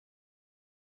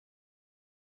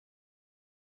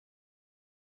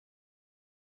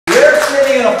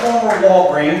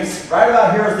before Walgreens. Right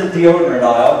about here is the deodorant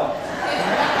aisle.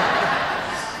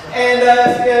 And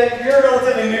if you're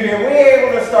relatively new here, we were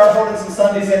able to start holding some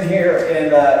Sundays in here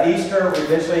in Easter. We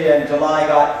eventually in July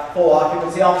got full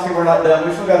occupancy. Obviously we're not done.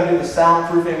 We still got to do the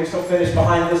soundproofing. We still finished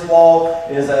behind this wall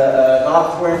is an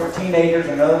auditorium for teenagers,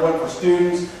 another one for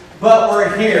students. But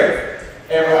we're here.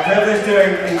 And we're privileged to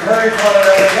encourage one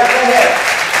another. Yeah, go ahead.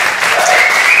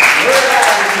 We're glad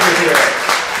that you're here.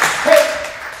 Hey,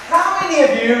 how many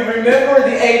of you remember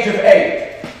the age of 8?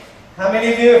 How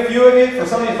many of you, a few of you, for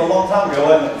some of you it's a long time ago,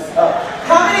 wasn't it?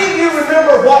 How many of you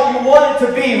remember what you wanted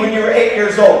to be when you were 8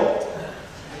 years old?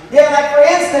 Yeah, like for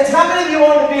instance, how many of you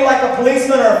wanted to be like a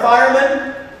policeman or a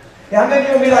fireman? Yeah, how many of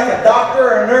you want to be like a doctor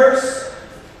or a nurse?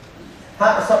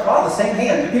 Wow, the same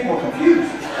hand, people are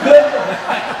confused. Good.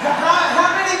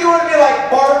 How many of you want to be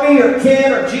like Barbie or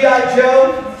Ken or G.I.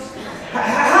 Joe?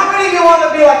 How many of you want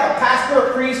to be like a pastor,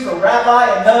 a priest, a rabbi,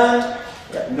 a nun?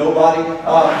 Yeah, nobody.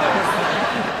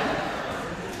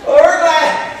 We're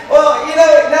glad. Well, you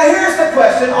know, now here's the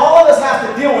question all of us have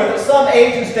to deal with at some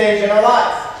age and stage in our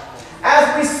life.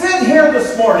 As we sit here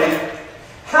this morning,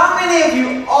 how many of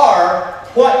you are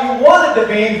what you wanted to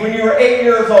be when you were 8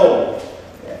 years old?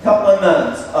 Yeah, a couple of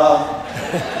nuns.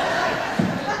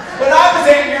 When I was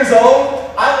 8 years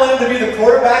old, I wanted to be the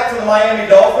quarterback for the Miami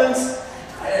Dolphins.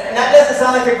 And that doesn't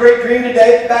sound like a great dream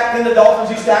today. Back then the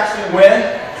Dolphins used to actually win.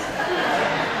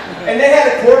 And they had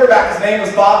a quarterback, his name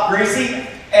was Bob Greasy.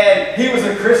 And he was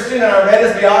a Christian, and I read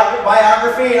his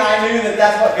biography, and I knew that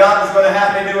that's what God was going to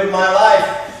have me do with my life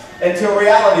until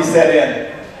reality set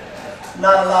in.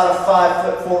 Not a lot of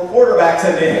 5'4" quarterbacks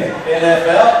in the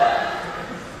NFL.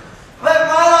 But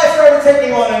my life started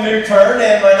taking on a new turn,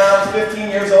 and when I was 15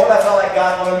 years old, I felt like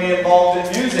God wanted me involved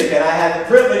in music, and I had the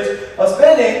privilege of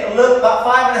spending about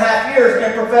 5.5 years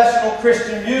in professional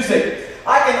Christian music.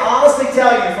 I can honestly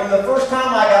tell you, from the first time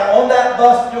I got on that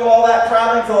bus to do all that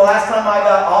traveling to the last time I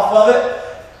got off of it,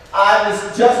 I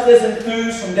was just as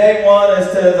enthused from day one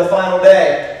as to the final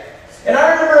day. And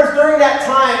I remember during that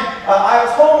time, I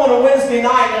was home on a Wednesday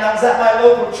night, and I was at my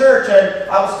local church, and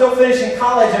I was still finishing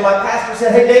college, and my pastor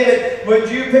said, "Hey David, would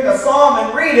you pick a psalm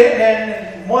and read it, and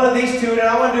then one of these two, and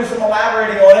I want to do some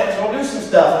elaborating on it, so we'll do some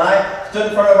stuff." And I stood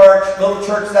in front of our little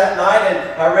church that night,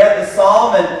 and I read the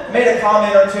psalm and made a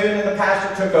comment or two, and then the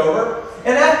pastor took over.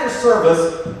 And after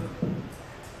service,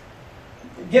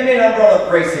 give me an umbrella of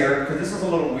grace here, because this is a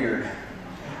little weird.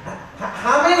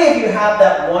 How many of you have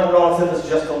that one relative that's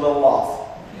just a little off?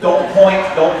 Don't point,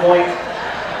 don't point.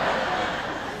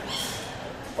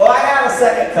 Well, I have a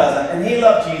second cousin, and he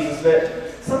loved Jesus,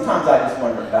 but sometimes I just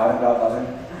wonder about him, God loves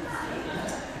him.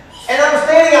 And I was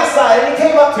standing outside, and he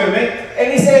came up to me,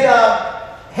 and he said,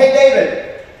 "Hey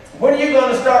David, when are you going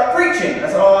to start preaching?" I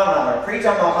said, "Oh, I'm not going to preach,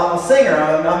 I'm a singer,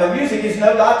 I'm a music." He said,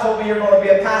 "No, God told me you're going to be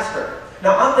a pastor."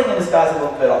 Now, I'm thinking this guy's a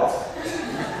little bit off.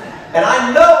 And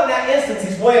I know in that instance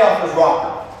he's way off his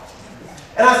rocker.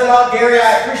 And I said, "Oh, Gary,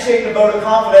 I appreciate the vote of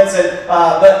confidence,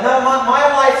 but no, my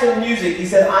life's in music." He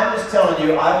said, "I'm just telling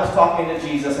you, I was talking to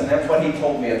Jesus, and that's what he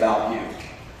told me about you."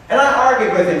 And I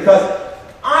argued with him because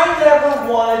I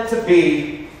never wanted to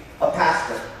be a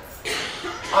pastor.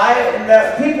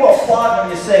 People applaud when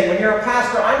you sing. When you're a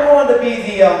pastor, I don't want to be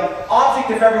the object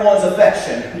of everyone's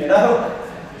affection, you know?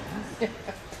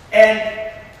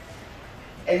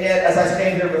 And yet, as I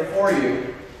stand here before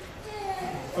you,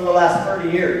 for the last 30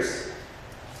 years,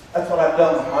 that's what I've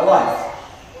done with my life.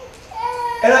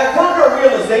 And I've come to a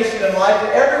realization in life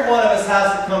that every one of us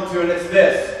has to come to, and it's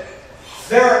this.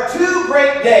 There are two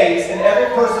great days in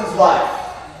every person's life.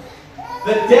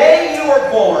 The day you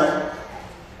were born,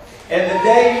 and the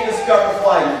day you discover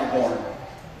why you were born.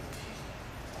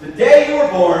 The day you were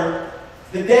born,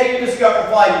 the day you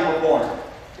discover why you were born.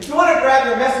 If you want to grab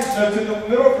your message notes in the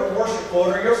middle of your worship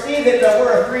folder, you'll see that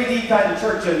we're a 3D kind of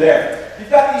church in there. You've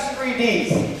got these 3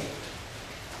 Ds.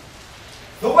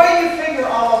 The way you figure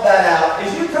all of that out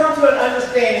is you come to an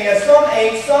understanding at some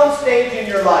age, some stage in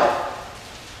your life,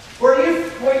 where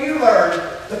you learn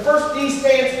the first D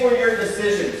stands for your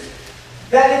decisions.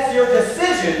 That it's your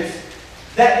decisions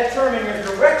that determine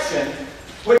your direction,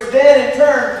 which then in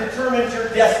turn determines your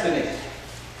destiny.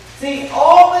 See,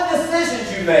 all the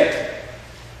decisions you make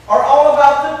are all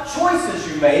about the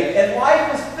choices you make, and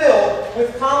life is filled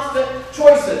with constant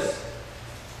choices.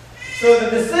 So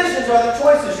the decisions are the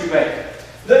choices you make.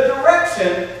 The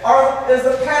direction is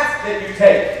the path that you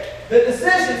take. The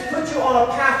decisions put you on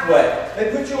a pathway.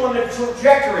 They put you on a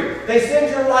trajectory. They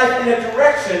send your life in a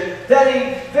direction that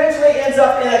eventually ends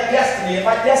up in a destiny. And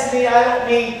by destiny, I don't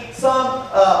mean some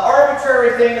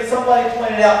arbitrary thing that somebody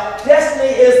pointed out.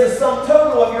 Destiny is the sum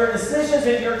total of your decisions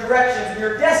and your directions. And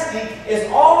your destiny is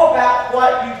all about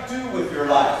what you do do with your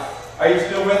life. Are you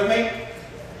still with me?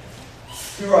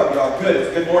 Two of you are. Good.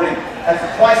 It's good morning.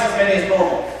 That's twice as many as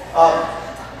normal.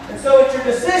 And so it's your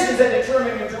decisions that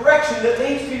determine your direction that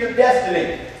leads to your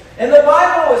destiny. And the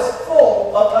Bible is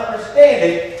full of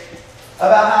understanding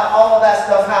about how all of that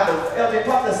stuff happens. LJ,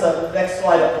 pop this up. Next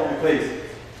slide up for me, please.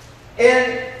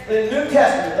 In the New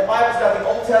Testament, the Bible's got the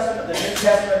Old Testament, the New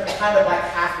Testament, kind of like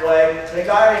halfway. And a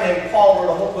guy named Paul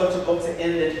wrote a whole bunch of books that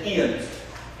ended in ends.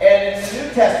 And in the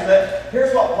New Testament,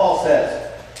 here's what Paul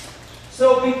says.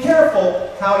 So be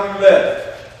careful how you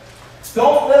live.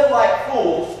 Don't live like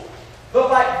fools,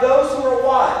 but like those who are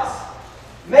wise.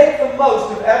 Make the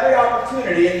most of every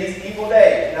opportunity in these evil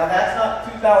days. Now that's not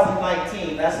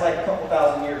 2019, that's like a couple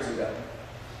thousand years ago.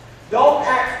 Don't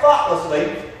act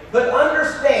thoughtlessly, but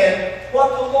understand what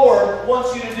the Lord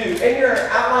wants you to do. In your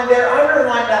outline there,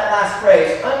 underline that last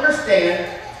phrase.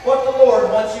 Understand what the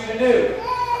Lord wants you to do.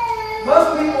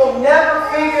 Most people never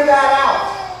figure that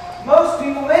out. Most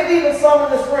people, maybe even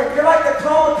some in this room, you're like the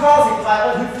kamikaze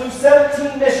pilot who flew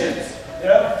 17 missions. You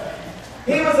know?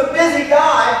 He was a busy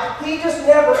guy. He just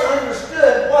never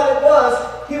understood what it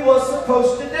was he was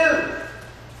supposed to do.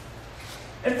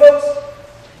 And folks,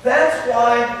 that's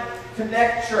why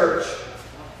Connect Church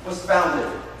was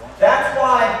founded. That's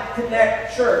why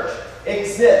Connect Church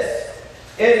exists.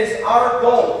 It is our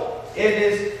goal. It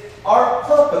is our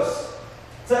purpose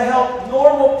to help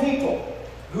normal people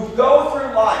who go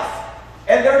through life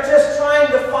and they're just trying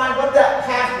to find what that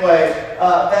pathway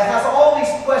that has all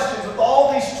these questions with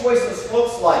all these choices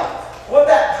looks like. What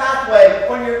that pathway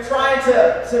when you're trying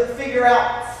to figure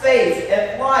out faith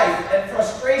and life and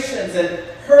frustrations and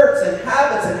hurts and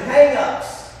habits and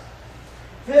hang-ups.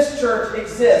 This church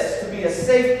exists to be a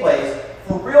safe place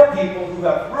for real people who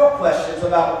have real questions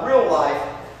about real life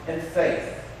and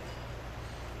faith.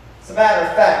 As a matter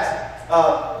of fact,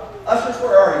 ushers,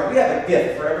 where are you? We have a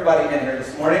gift for everybody in here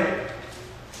this morning.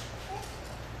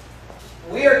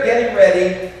 We are getting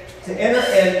ready to enter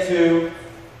into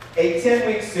a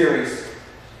 10-week series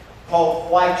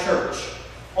called Why Church.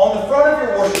 On the front of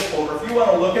your worship folder, if you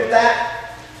want to look at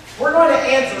that, we're going to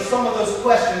answer some of those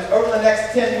questions over the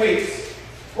next 10 weeks.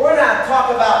 We're going to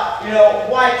talk about,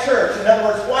 why church? In other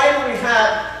words, why do we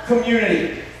have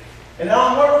community? And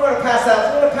now what we're going to pass out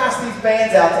is we're going to pass these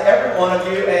bands out to every one of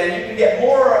you, and you can get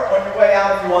more on your way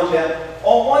out if you want them.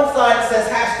 On one side it says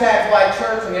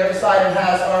 #WhyChurch, and the other side it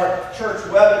has our church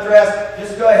web address.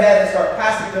 Just go ahead and start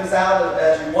passing those out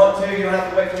as you want to. You don't have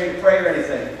to wait for me to pray or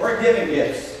anything. We're giving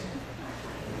gifts.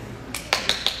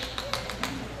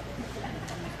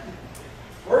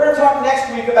 We're going to talk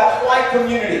next week about why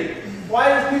community. Why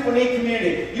does people need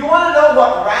community? You want to know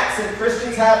what rats and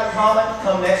Christians have in common?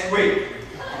 Come next week.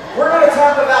 We're going to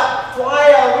talk about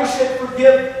why we should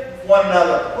forgive one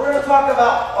another. We're going to talk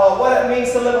about what it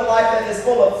means to live a life that is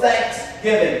full of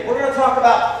thanksgiving. We're going to talk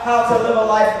about how to live a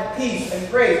life of peace and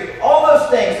grace. All those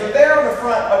things are there on the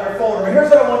front of your folder. But here's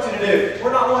what I want you to do.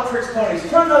 We're not one-trick ponies.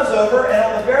 Turn those over, and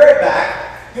on the very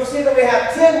back, you'll see that we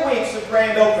have 10 weeks of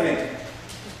grand opening.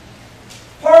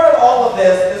 Part of all of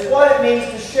this is what it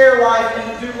means to share life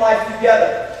and to do life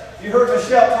together. You heard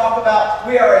Michelle talk about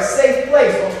we are a safe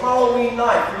place on Halloween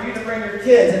night for you to bring your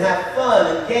kids and have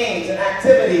fun and games and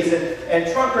activities and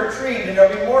trunk or treat, and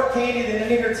there'll be more candy than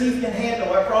any of your teeth can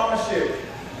handle, I promise you.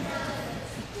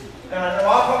 Now, I know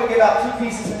I'll probably give out 2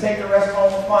 pieces and take the rest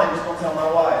home with mine, just don't tell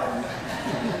my wife.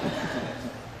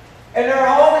 And there are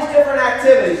all these different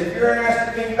activities. If you're interested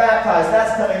in being baptized,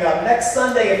 that's coming up. Next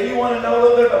Sunday, if you want to know a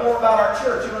little bit more about our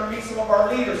church, you want to meet some of our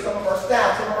leaders, some of our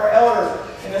staff, some of our elders,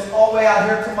 in this hallway out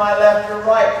here to my left, your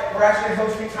right, we're actually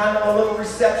hosting kind of a little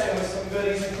reception with some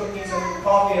goodies and cookies and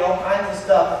coffee and all kinds of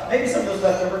stuff. Maybe some of those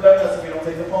leftover donuts if you don't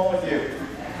take them home with you.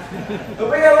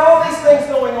 But we have all these things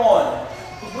going on.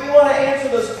 We want to answer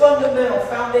those fundamental,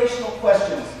 foundational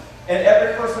questions in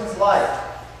every person's life.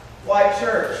 Why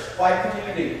church? Why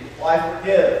community? Why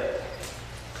forgive?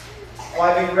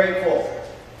 Why be grateful?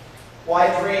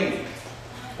 Why dream?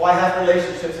 Why have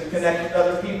relationships and connect with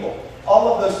other people?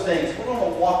 All of those things we're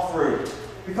going to walk through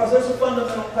because those are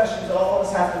fundamental questions that all of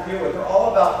us have to deal with. They're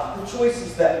all about the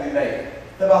choices that we make,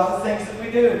 about the things that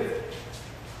we do.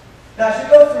 Now, as you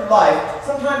go through life,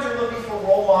 sometimes you're looking for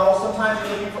role models, sometimes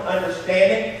you're looking for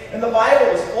understanding, and the Bible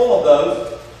is full of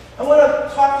those. I want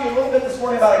to talk to you a little bit this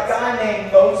morning about a guy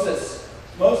named Moses.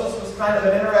 Moses was kind of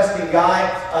an interesting guy.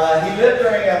 He lived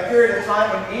during a period of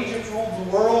time when Egypt ruled the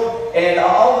world, and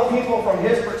all the people from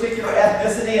his particular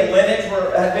ethnicity and lineage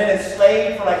had been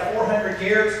enslaved for like 400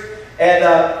 years. And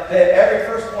every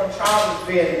firstborn child was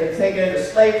being taken into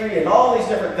slavery and all these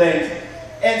different things.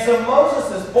 And so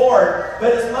Moses is born,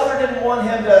 but his mother didn't want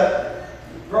him to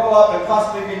grow up and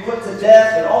possibly be put to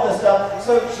death and all this stuff.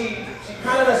 So she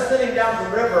kind of is sitting down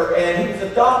the river, and he was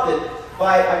adopted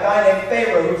by a guy named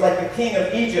Pharaoh, who was like the king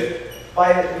of Egypt.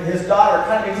 By his daughter,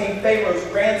 kind of became Pharaoh's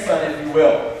grandson, if you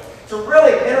will. It's a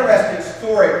really interesting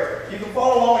story. You can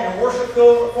follow along in your worship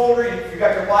folder. You've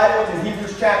got your Bibles in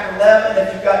Hebrews chapter 11.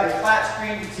 If you've got your flat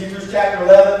screen, it's Hebrews chapter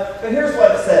 11. But here's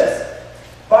what it says.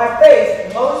 By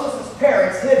faith, Moses'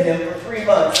 parents hid him for 3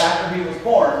 months after he was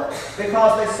born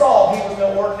because they saw he was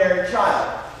no ordinary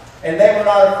child, and they were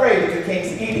not afraid of the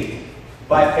king's edict.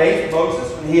 By faith,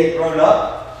 Moses, when he had grown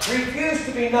up, refused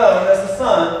to be known as the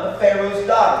son of Pharaoh's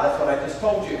daughter. That's what I just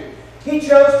told you. He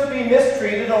chose to be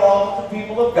mistreated along with the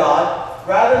people of God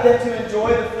rather than to enjoy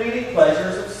the fleeting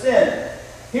pleasures of sin.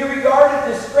 He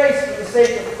regarded disgrace for the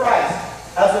sake of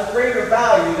Christ as of greater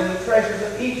value than the treasures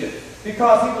of Egypt,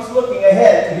 because he was looking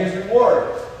ahead to his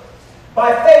reward.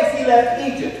 By faith he left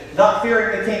Egypt, not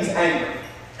fearing the king's anger.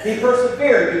 He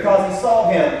persevered because he saw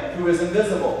him who is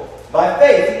invisible. By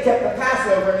faith he kept the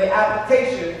Passover and the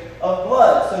application of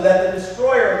blood, so that the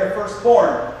destroyer of the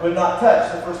firstborn would not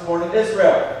touch the firstborn of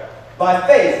Israel. By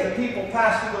faith the people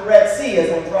passed through the Red Sea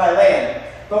as on dry land,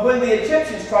 but when the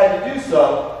Egyptians tried to do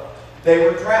so, they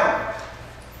were drowned.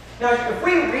 Now, if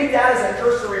we read that as a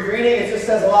cursory reading, it just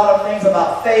says a lot of things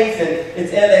about faith, and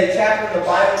it's in a chapter of the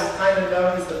Bible that's kind of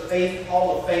known as the Faith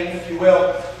Hall of Fame, if you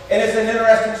will. And it's an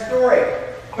interesting story.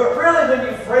 But really, when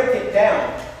you break it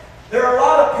down, there are a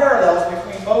lot of parallels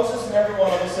between Moses and every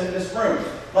one of us in this room.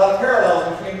 A lot of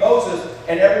parallels between Moses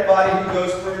and everybody who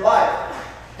goes through life.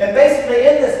 And basically,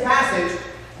 in this passage,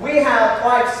 we have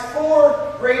life's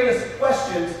 4 greatest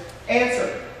questions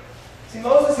answered. See,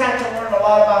 Moses had to learn a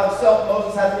lot about himself.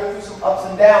 Moses had to go through some ups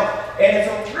and downs. And it's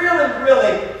a really,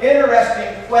 really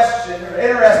interesting question, or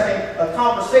interesting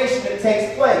conversation that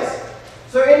takes place.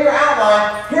 So in your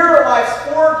outline, here are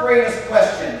life's 4 greatest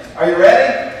questions. Are you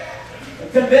ready?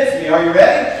 Convince me. Are you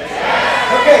ready?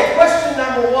 Yes. Okay, question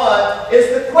number 1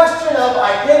 is the question of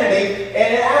identity,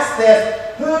 and it asks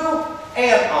this: who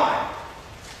am I?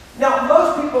 Now,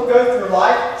 most people go through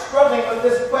life struggling with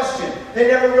this question. They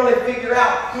never really figure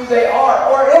out who they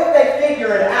are. Or if they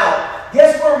figure it out,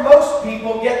 guess where most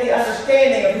people get the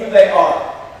understanding of who they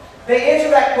are? They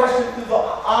answer that question through the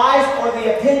eyes or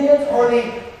the opinions or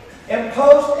the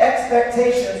imposed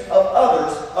expectations of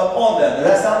others upon them. Does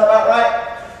that sound about right?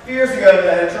 A few years ago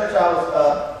at a church I was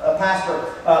a pastor,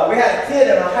 we had a kid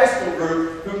in our high school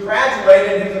group who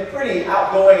graduated. He was a pretty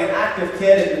outgoing and active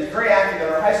kid, and he was very active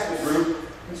in our high school group.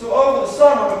 And so over the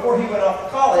summer, before he went off to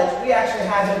college, we actually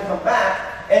had him come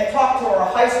back and talk to our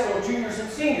high school juniors and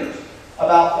seniors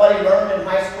about what he learned in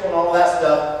high school and all that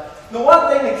stuff. The one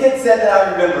thing the kid said that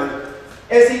I remember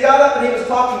is he got up and he was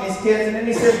talking to these kids, and then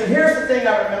he said, but here's the thing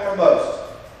I remember most.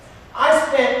 I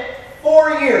spent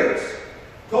 4 years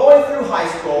going through high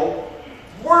school,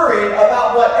 worried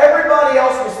about what everybody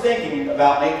else was thinking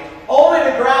about me, only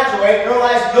to graduate and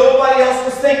realize nobody else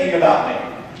was thinking about me.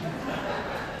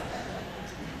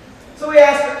 So he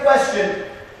asked the question,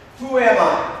 who am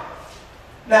I?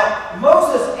 Now,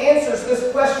 Moses answers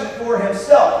this question for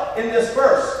himself in this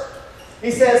verse.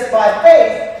 He says, by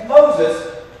faith,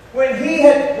 Moses, when he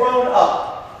had grown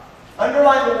up,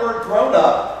 underline the word grown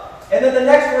up, and then the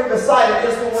next word beside it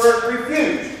is the word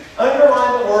refused.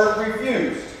 Underline the word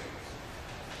refused.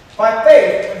 By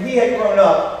faith, when he had grown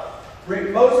up,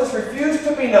 Moses refused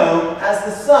to be known as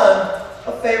the son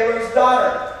of Pharaoh's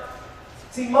daughter.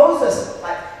 See, Moses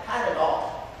had it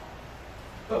all.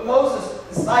 But Moses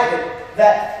decided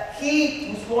that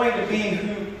he was going to be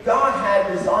who God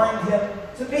had designed him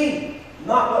to be,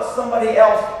 not what somebody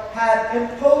else had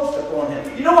imposed upon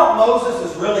him. You know what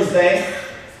Moses is really saying?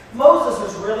 Moses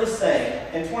is really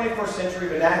saying, in 21st century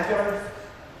vernacular,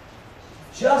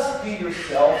 just be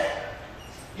yourself.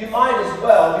 You might as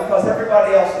well, because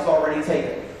everybody else is already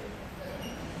taken.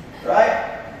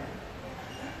 Right?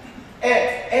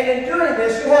 And in doing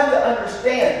this, you have to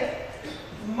understand,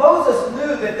 Moses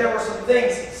knew that there were some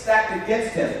things stacked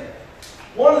against him.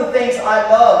 One of the things I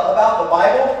love about the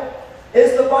Bible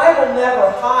is the Bible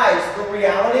never hides the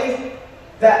reality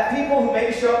that people who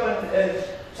maybe show up in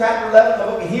chapter 11 of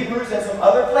the book of Hebrews and some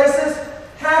other places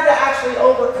had to actually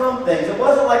overcome things. It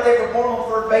wasn't like they were born on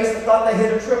third base and thought they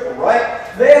hit a triple, right?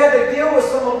 They had to deal with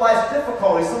some of life's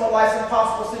difficulties, some of life's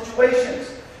impossible situations.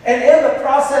 And in the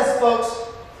process, folks,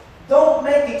 don't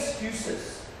make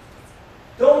excuses.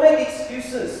 Don't make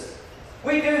excuses.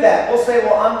 We do that. We'll say,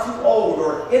 well, I'm too old,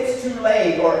 or it's too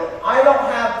late, or I don't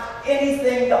have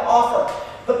anything to offer.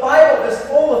 The Bible is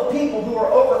full of people who are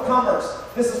overcomers.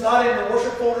 This is not in your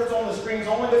worship folders on the screens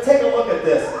only, but take a look at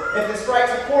this. If it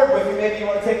strikes a chord with you, maybe you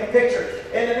want to take a picture.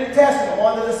 In the New Testament,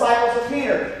 one of the disciples of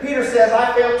Peter. Peter says,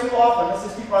 I fail too often. Let's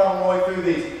just keep right on going through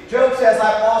these. Job says,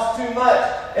 I've lost too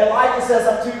much. Elijah says,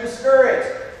 I'm too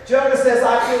discouraged. Jonah says,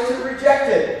 I feel too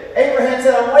rejected. Abraham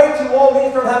said, I'm way too old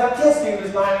even from having kids. He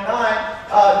was 99.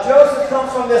 Joseph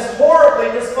comes from this horribly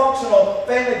dysfunctional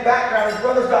family background. His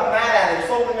brothers got mad at him,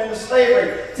 sold him into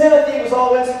slavery. Timothy was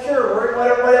all insecure, worried what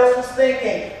everybody else was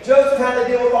thinking. Joseph had to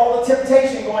deal with all the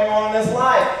temptation going on in his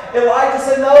life. Elijah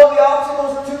said, no, the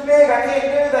obstacles are too big. I can't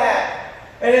do that.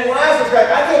 And then Lazarus was like,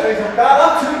 I can't do it from God.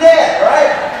 I'm too dead,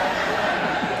 right?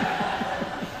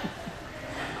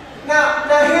 Now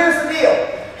here's the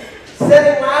deal.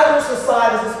 Setting Lazarus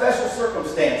aside as a special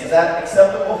circumstance, is that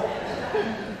acceptable?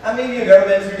 How many of you have ever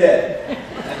been too dead?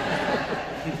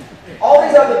 All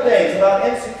these other things about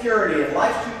insecurity and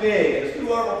life's too big and it's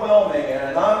too overwhelming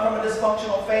and I'm from a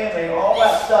dysfunctional family and all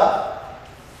that stuff.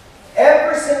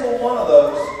 Every single one of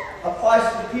those applies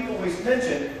to the people we've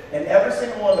mentioned, and every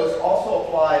single one of those also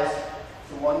applies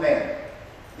to one man.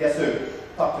 Guess who?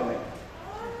 Talk to me.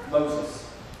 Moses.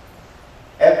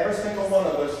 Every single one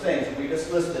of those things that we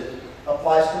just listed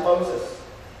applies to Moses.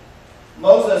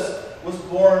 Moses was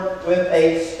born with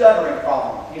a stuttering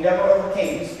problem. He never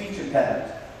overcame his speech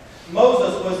impediment.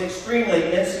 Moses was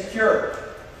extremely insecure.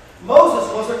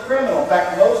 Moses was a criminal. In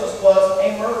fact, Moses was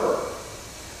a murderer.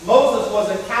 Moses was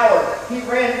a coward. He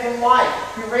ran from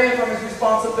life. He ran from his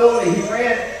responsibility. He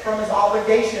ran from his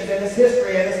obligations and his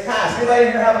history and his past. Anybody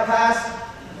here have a past?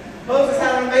 Moses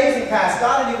had an amazing past.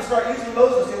 God didn't even start using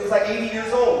Moses until he was like 80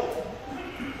 years old.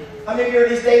 How many of you are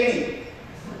at least 80?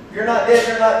 If you're not dead,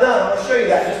 you're not done. I'm going to show you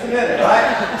that in just a minute, right?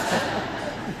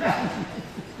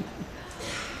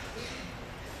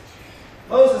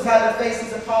 Moses had to face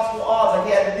these impossible odds, like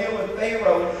he had to deal with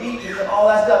Pharaoh and Egypt and all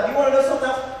that stuff. You want to know something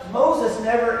else? Moses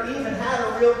never even had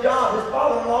a real job. His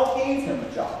father-in-law gave him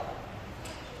a job.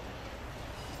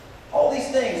 All these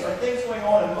things are things going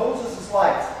on in Moses'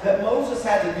 life that Moses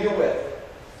had to deal with.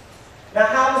 Now,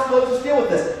 how does Moses deal with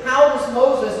this? How does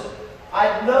Moses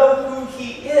know who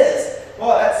he is?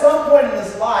 Well, at some point in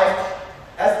his life,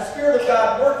 as the Spirit of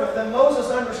God worked with him,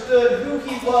 Moses understood who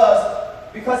he was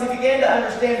because he began to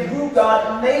understand who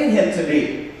God made him to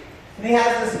be. And he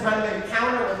has this kind of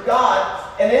encounter with God.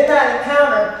 And in that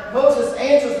encounter, Moses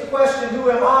answers the question, who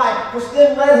am I? Which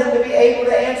then led him to be able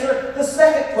to answer the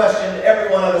second question that every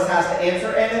one of us has to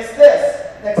answer. And it's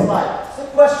this. Next slide. It's the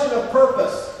question of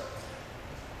purpose.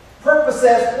 Purpose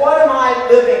says, what am I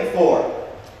living for?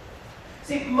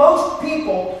 See, most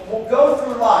people will go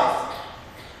through life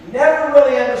never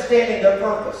really understanding their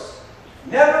purpose.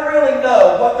 Never really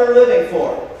know what they're living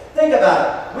for. Think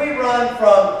about it. We run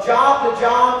from job to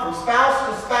job, from spouse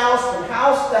to spouse, from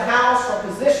house to house, from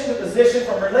position to position,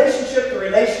 from relationship to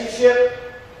relationship.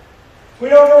 We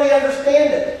don't really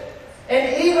understand it.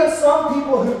 And even some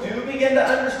people who do begin to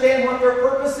understand what their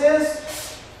purpose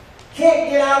is can't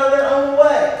get out of their own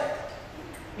way.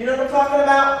 You know what I'm talking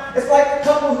about? It's like the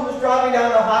couple who was driving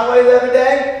down the highway the other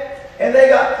day, and they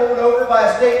got pulled over by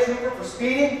a state trooper for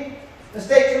speeding. The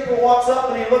state trooper walks up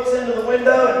and he looks into the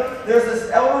window, and there's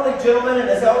this elderly gentleman and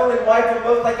his elderly wife. They're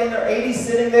both like in their 80s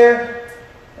sitting there.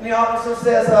 And the officer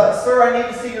says, sir, I need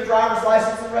to see your driver's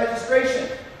license and registration.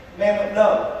 The man went,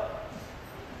 no.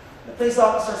 The police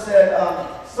officer said,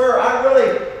 sir, I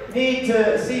really need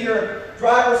to see your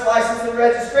driver's license and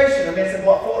registration. The man said,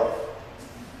 what for?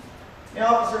 The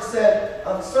officer said,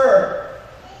 sir,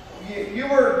 you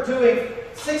were doing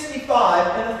 65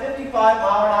 in a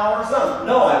 55-mile-an-hour zone.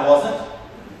 No, I wasn't.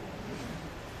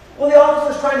 Well, the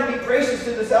officer's trying to be gracious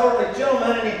to this elderly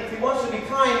gentleman, and he wants to be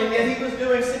kind, and yet he was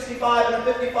doing 65 in a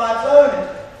 55 zone.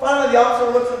 And finally, the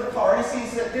officer looks in the car, and he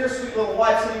sees that dear, sweet little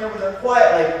wife sitting over there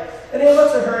quietly. And he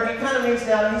looks at her, and he kind of leans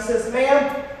down, and he says,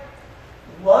 ma'am,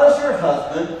 was your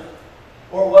husband,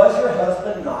 or was your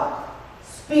husband not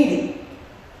speeding?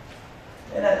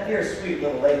 And that dear, sweet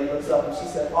little lady looks up, and she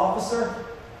said, officer,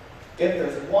 if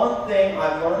there's one thing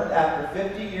I've learned after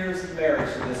 50 years of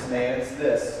marriage to this man, it's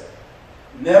this.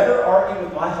 Never argue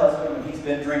with my husband when he's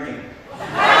been drinking. Now,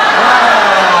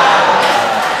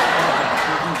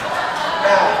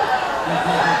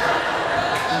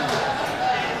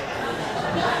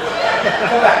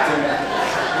 go back to me.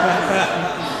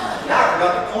 Now I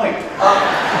forgot the point.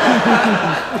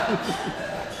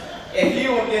 If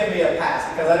you will give me a pass,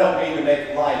 because I don't mean to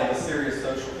make light of a serious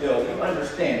social ill, you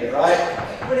understand it, right?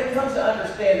 When it comes to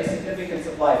understand the significance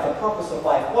of life, the purpose of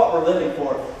life, what we're living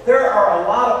for, there are a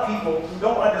lot of people who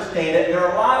don't understand it. There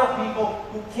are a lot of people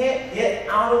who can't get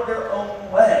out of their own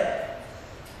way.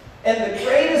 And the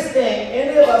greatest thing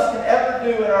any of us can ever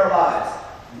do in our lives,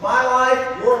 my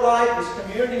life, your life, this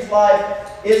community's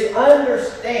life, is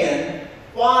understand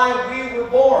why we were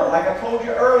born. Like I told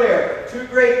you earlier, 2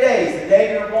 great days, the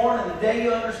day you were born and the day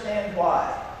you understand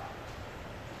why.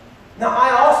 Now,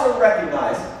 I also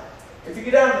recognize, if you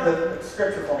get down to the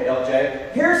scripture for me,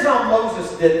 LJ, here's how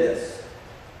Moses did this.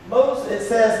 It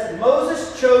says,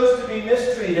 Moses chose to be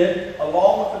mistreated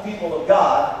along with the people of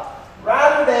God,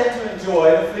 rather than to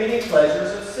enjoy the fleeting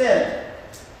pleasures of sin.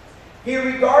 He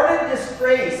regarded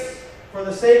disgrace for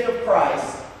the sake of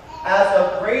Christ as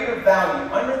of greater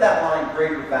value. Under that line,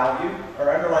 greater value, or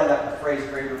underline that phrase,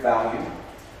 greater value.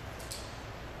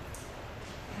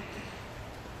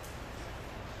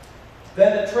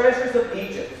 Than the treasures of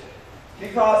Egypt,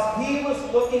 because he was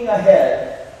looking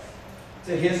ahead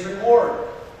to his reward.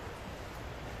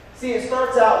 See, it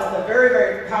starts out with a very,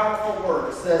 very powerful word.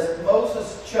 It says,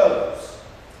 Moses chose.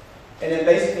 And then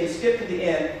basically, skip to the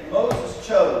end, Moses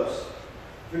chose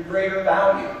the greater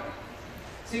value.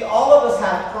 See, all of us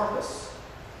have purpose.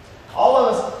 All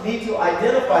of us need to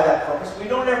identify that purpose. We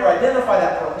don't ever identify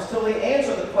that purpose till we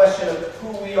answer the question of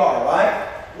who we are, right?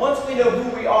 Once we know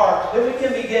who we are, then we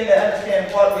can begin to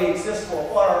understand what we exist for,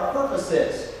 what our purpose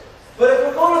is. But if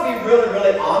we're going to be really,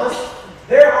 really honest,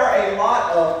 there are a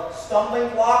lot of stumbling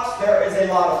blocks. There is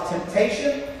a lot of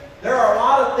temptation. There are a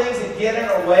lot of things that get in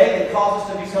our way that cause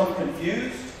us to become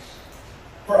confused,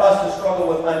 for us to struggle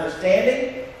with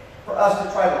understanding, for us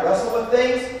to try to wrestle with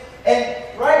things.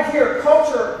 And right here,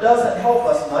 culture doesn't help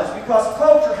us much because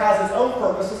culture has its own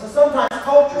purposes, and sometimes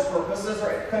culture's purposes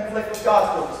are in conflict with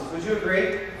God's purposes. Would you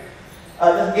agree?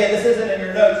 Again, this isn't in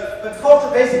your notes, but culture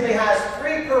basically has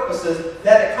 3 purposes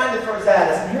that it kind of throws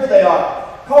at us, and here they are.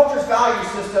 Culture's value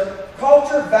system.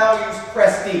 Culture values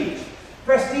prestige.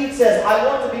 Prestige says, I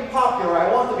want to be popular,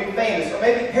 I want to be famous, or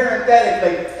maybe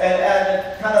parenthetically,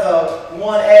 and kind of a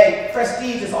 1A,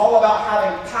 prestige is all about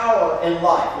having power in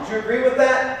life. Would you agree with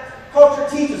that? Culture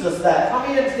teaches us that. How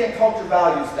many understand culture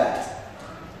values that?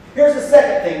 Here's the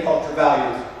second thing culture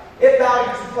values. It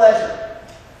values pleasure.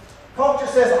 Culture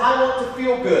says, I want to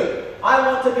feel good. I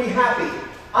want to be happy.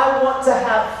 I want to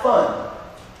have fun.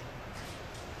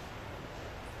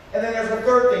 And then there's a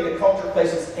third thing that culture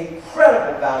places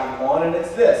incredible value on, and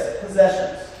it's this,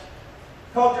 possessions.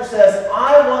 Culture says,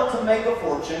 I want to make a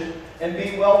fortune and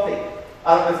be wealthy.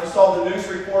 I don't know if you saw the news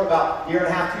report about a year and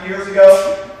a half, 2 years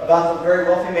ago, about the very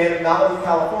wealthy man in Malibu,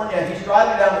 California. He's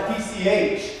driving down the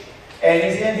PCH, and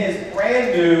he's in his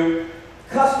brand new,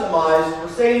 customized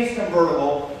Mercedes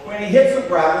convertible. When he hits a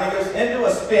gravel, he goes into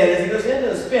a spin. As he goes into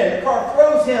the spin, the car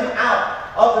throws him out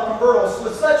of the convertible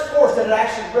with such force that it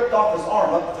actually ripped off his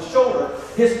arm up to the shoulder.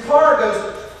 His car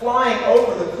goes flying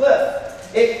over the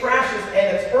cliff. It crashes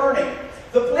and it's burning.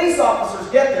 The police officers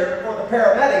get there before the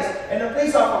paramedics, and the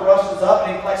police officer rushes up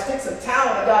and he sticks a towel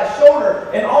on the guy's shoulder,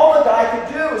 and all the guy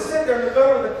can do is sit there and look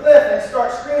over the cliff and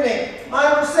start screaming,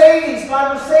 my Mercedes,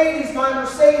 my Mercedes, my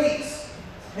Mercedes.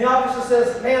 The officer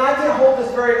says, man, I can't hold this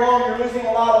very long. You're losing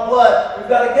a lot of blood. We've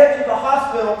got to get you to the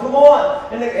hospital. Come on.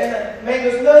 And the man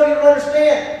goes, no, you don't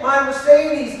understand. My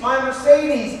Mercedes, my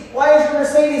Mercedes. Why is your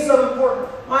Mercedes so important?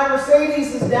 My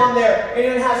Mercedes is down there, and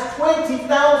it has $20,000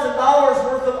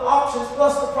 worth of options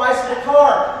plus the price of the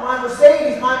car. My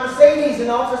Mercedes, my Mercedes. And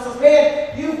the officer says,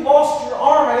 man, you've lost your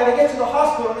arm. I got to get you to the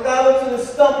hospital. And the guy looks at the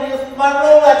stump and he goes, my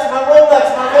Rolex, my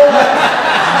Rolex, my Rolex.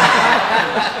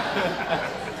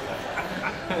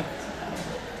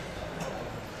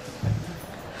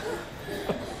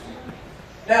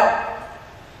 Now,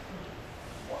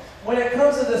 when it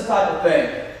comes to this type of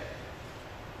thing,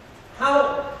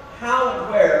 how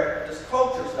and where does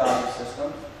culture's value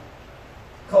system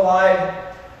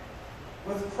collide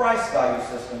with Christ's value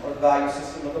system, or the value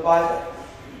system of the Bible?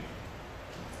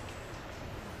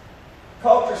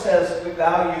 Culture says we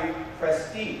value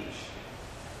prestige.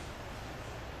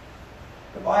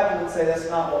 The Bible would say that's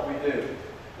not what we do.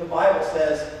 The Bible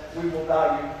says we will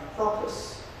value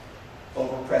purpose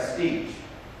over prestige.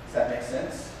 Does that make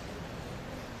sense?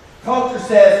 Culture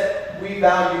says we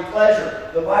value pleasure.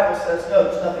 The Bible says no,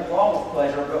 there's nothing wrong with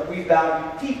pleasure, but we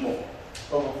value people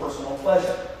over personal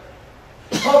pleasure.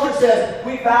 Culture says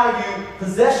we value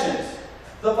possessions.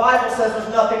 The Bible says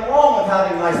there's nothing wrong with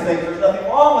having nice things. There's nothing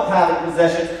wrong with having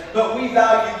possessions, but we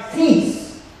value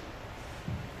peace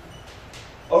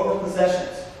over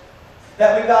possessions.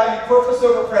 That we value purpose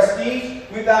over prestige.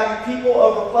 We value people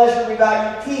over pleasure. We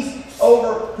value peace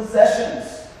over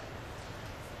possessions.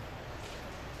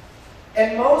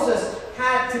 And Moses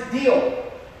had to deal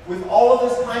with all of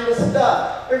this kind of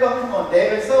stuff. They're going, come on,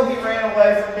 David. So he ran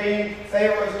away from being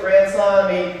Pharaoh's grandson.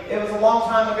 I mean, it was a long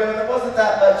time ago. There wasn't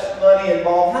that much money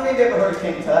involved. How many of you ever heard of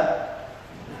King Tut?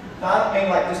 Now, I don't mean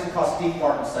like just because Steve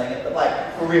Martin sang it, but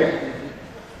like for real.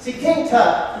 See, King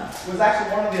Tut was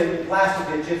actually one of the last of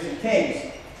the Egyptian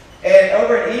kings. And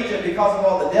over in Egypt, because of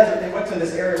all the desert, they went to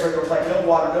this area where there was like no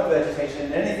water, no vegetation,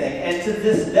 and anything. And to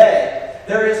this day,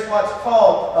 there is what's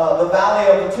called the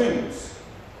Valley of the Tombs.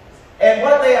 And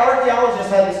what the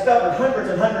archaeologists had discovered hundreds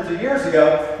and hundreds of years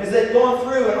ago is they'd gone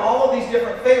through and all of these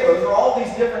different pharaohs, or all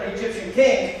these different Egyptian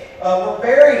kings, were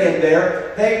buried in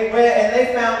there. They went and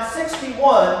they found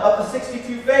 61 of the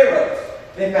 62 pharaohs.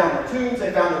 They found their tombs,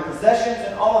 they found their possessions,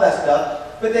 and all of that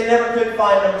stuff, but they never could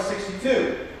find number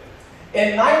 62.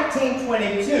 In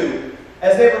 1922,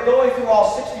 as they were going through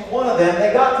all 61 of them,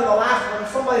 they got to the last one,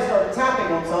 and somebody started tapping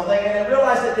on something, and they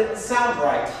realized it didn't sound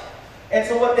right. And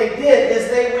so what they did is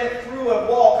they went through a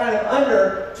wall kind of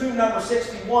under tomb number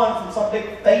 61 from some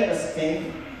big famous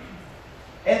king.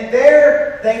 And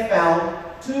there they found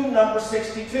tomb number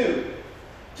 62.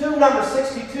 Tomb number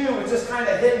 62 was just kind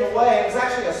of hidden away. It was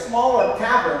actually a smaller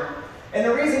cavern. And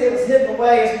the reason it was hidden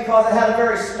away is because it had a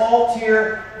very small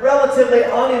tier, relatively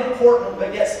unimportant,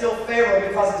 but yet still pharaoh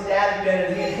because his dad had been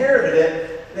and he inherited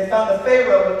it. They found a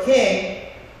pharaoh, a king,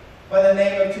 by the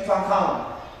name of Tutankhamun.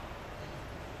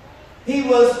 He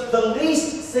was the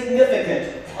least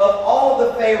significant of all of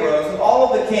the pharaohs, of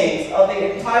all of the kings, of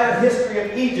the entire history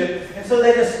of Egypt. And so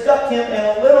they just stuck him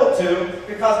in a little tomb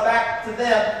because back to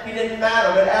them, he didn't matter.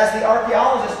 But as the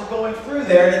archaeologists were going through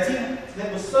there, and the tomb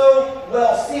that was so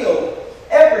well sealed,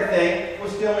 everything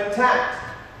was still intact.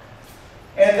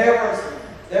 And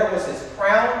there was his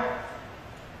crown.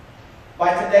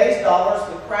 By today's dollars,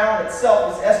 the crown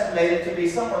itself is estimated to be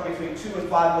somewhere between $2 and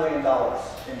 $5 million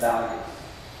in value.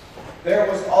 There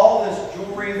was all this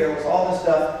jewelry, there was all this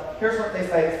stuff. Here's what they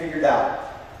figured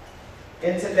out.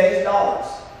 In today's dollars,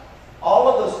 all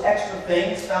of those extra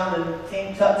things found in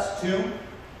King Tut's tomb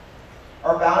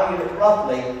are valued at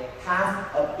roughly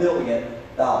 $500 million.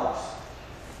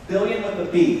 Billion with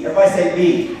a B. Everybody say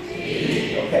B.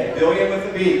 B. Okay, billion with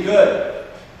a B. Good.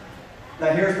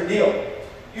 Now here's the deal.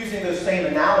 Using those same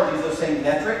analogies, those same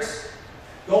metrics,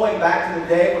 going back to the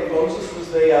day when Moses was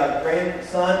the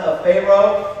grandson of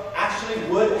Pharaoh, actually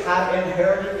would have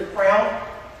inherited the crown,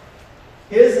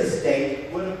 his estate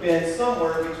would have been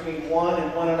somewhere between $1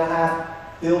 and $1.5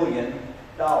 billion.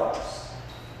 Are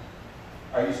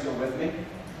you still with me?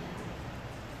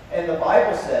 And the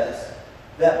Bible says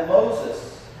that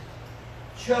Moses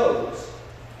chose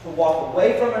to walk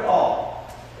away from it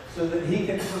all so that he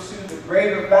could pursue the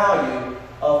greater value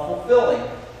of fulfilling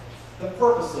the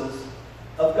purposes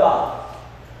of God.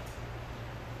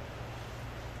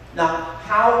 Now,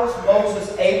 how was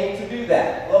Moses able to do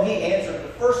that? Well, he answered the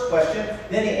first question,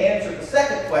 then he answered the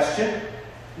second question.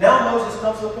 Now Moses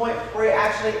comes to the point where he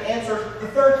actually answers the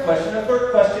third question. The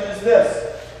third question is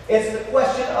this. It's the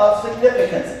question of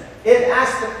significance. It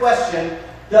asks the question,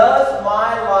 does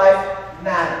my life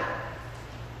matter?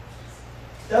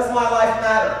 Does my life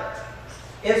matter?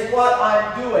 Is what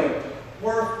I'm doing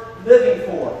worth living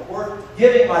for, worth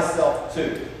giving myself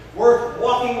to, worth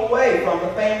walking away from the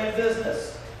family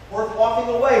business, worth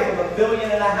walking away from $1.5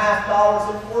 billion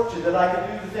in fortune that I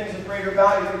can do the things of greater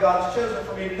value that God has chosen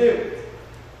for me to do?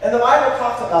 And the Bible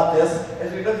talks about this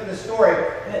as we look at the story,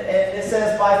 and it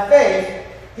says, by faith,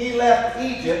 he left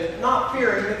Egypt, not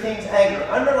fearing the king's anger.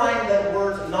 Underline that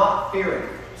word, not fearing.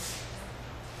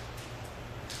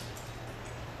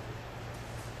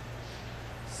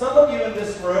 Some of you in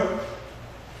this room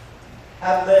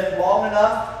have lived long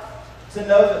enough to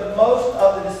know that most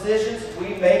of the decisions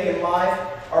we make in life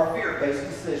are fear-based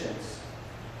decisions.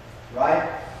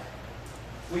 Right?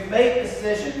 We make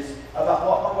decisions about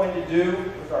what we're going to do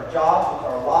with our jobs,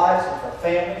 with our lives, with our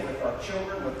family, with our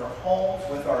children, with our homes,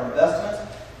 with our investments,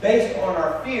 based on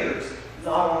our fears,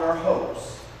 not on our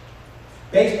hopes.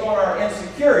 Based on our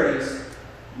insecurities,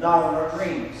 not on our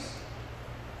dreams.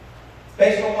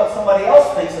 Based on what somebody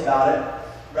else thinks about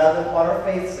it, rather than what our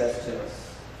faith says to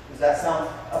us. Does that sound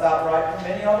about right for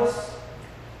many of us?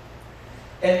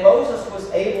 And Moses was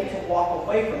able to walk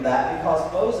away from that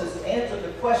because Moses answered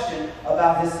the question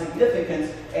about his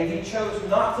significance, and he chose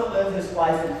not to live his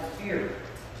life in fear.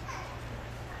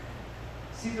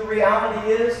 See, the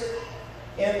reality is,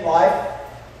 in life,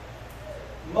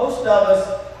 most of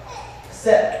us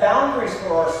set boundaries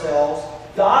for ourselves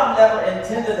God never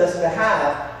intended us to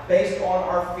have based on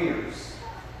our fears.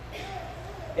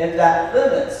 And that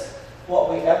limits what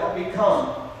we ever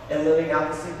become in living out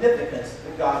the significance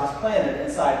that God has planted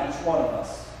inside each one of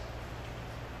us.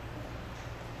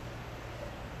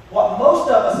 What most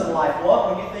of us in life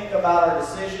want, when you think about our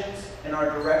decisions and our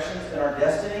directions and our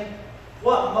destiny,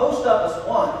 what most of us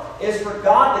want is for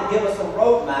God to give us a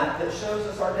roadmap that shows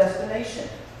us our destination.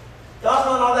 God's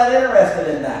not all that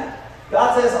interested in that.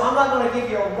 God says, I'm not going to give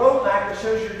you a roadmap that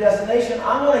shows your destination.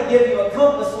 I'm going to give you a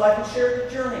compass so I can share the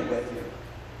journey with you.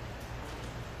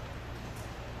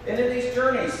 And in these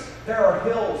journeys, there are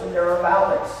hills and there are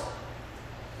valleys.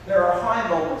 There are high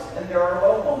moments and there are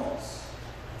low moments.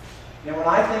 And when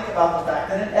I think about the fact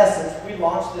that in essence, we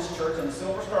launched this church in the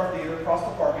Silver Star Theater across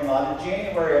the parking lot in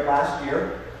January of last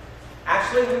year.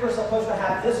 Actually, we were supposed to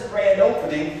have this grand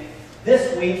opening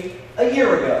this week a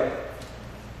year ago.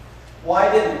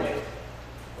 Why didn't we?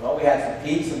 Well, we had some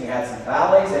peaks and we had some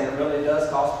valleys, and it really does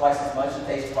cost twice as much and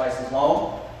takes twice as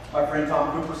long. My friend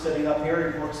Tom Cooper sitting up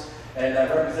here, he works and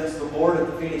represents the board at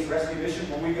the Phoenix Rescue Mission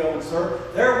where we go and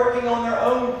serve. They're working on their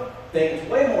own things,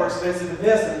 way more expensive than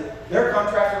this, and their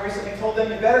contractor recently told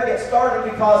them, you better get started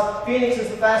because Phoenix is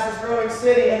the fastest growing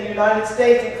city in the United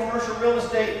States, and commercial real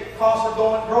estate costs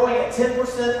are growing at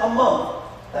 10% a month.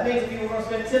 That means if you were going to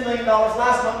spend $10 million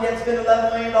last month, you had to spend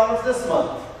 $11 million this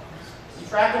month. You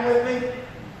tracking with me?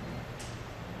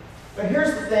 But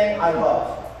here's the thing I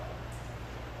love.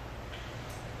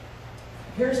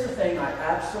 Here's the thing I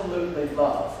absolutely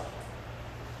love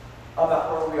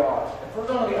about where we are. If we're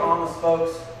going to be honest,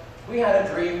 folks, we had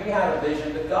a dream, we had a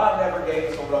vision, but God never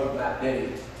gave us a roadmap, did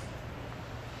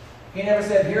He? He never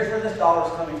said, here's where this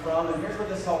dollar's coming from, and here's where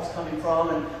this help's coming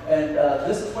from, and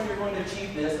this is when you're going to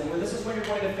achieve this, and this is when you're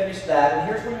going to finish that, and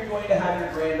here's when you're going to have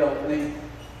your grand opening.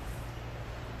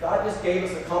 God just gave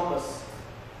us a compass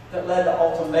that led to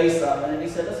Alta Mesa, and then He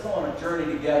said, let's go on a journey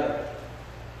together.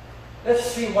 Let's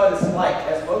see what it's like,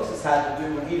 as Moses had to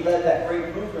do when he led that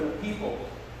great movement of people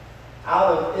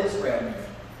out of Israel.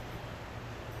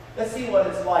 Let's see what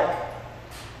it's like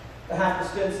to have to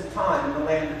spend some time in the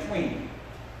land between.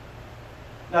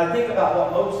 Now think about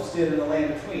what Moses did in the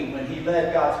land between when he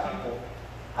led God's people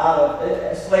out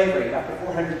of slavery after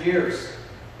 400 years.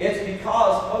 It's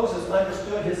because Moses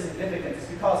understood his significance.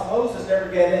 It's because Moses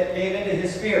never gave into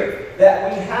his fear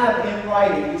that we have in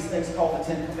writing these things called the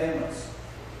Ten Commandments.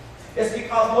 It's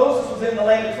because Moses was in the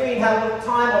land between, had a little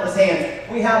time on his hands.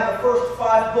 We have the first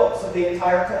 5 books of the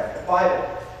entire Bible.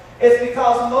 It's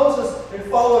because Moses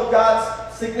followed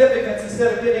God's significance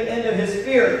instead of getting into his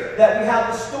fear that we have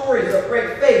the stories of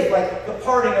great faith, like the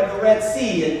parting of the Red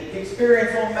Sea and the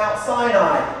experience on Mount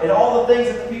Sinai and all the things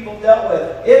that the people dealt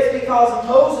with. It's because of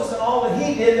Moses and all that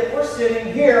he did that we're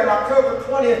sitting here on October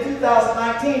 20th,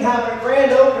 2019 having a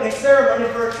grand opening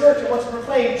ceremony for a church that wants to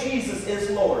proclaim Jesus is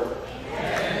Lord.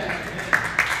 Amen.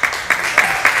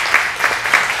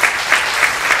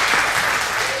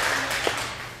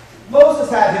 Moses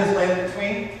had his land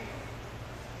between.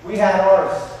 We had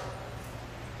ours.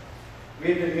 We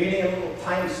had been meeting in a little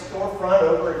tiny storefront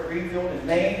over at Greenfield in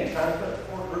Maine and trying to put the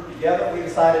core group together. We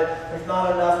decided there's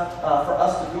not enough for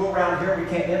us to do around here. We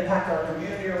can't impact our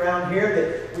community around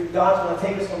here. God's going to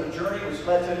take us on a journey, which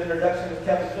led to an introduction with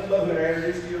Kevin Fidlow, who I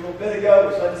introduced to you a little bit ago,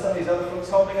 which led to some of these other folks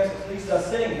helping us, at least us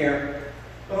sitting here.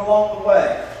 But along the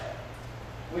way,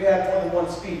 we had more than one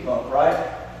speed bump, right?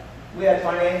 We had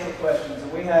financial questions,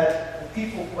 and we had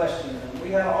people questions, and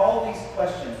we had all these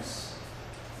questions.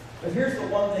 But here's the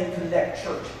one thing Connect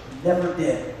Church never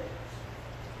did.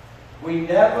 We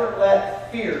never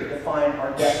let fear define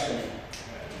our destiny.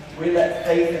 We let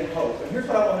faith and hope. And here's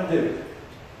what I want to do.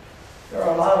 There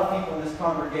are a lot of people in this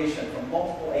congregation from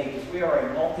multiple ages. We are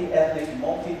a multi-ethnic,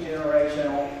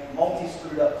 multi-generational,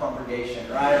 multi-screwed up congregation,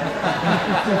 right?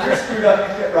 So if you're screwed up,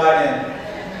 you fit right in.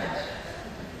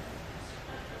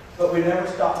 But we never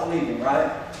stop believing,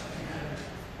 right?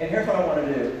 And here's what I want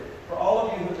to do. For all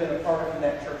of you who've been a part of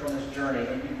Connect Church on this journey,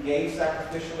 and you gave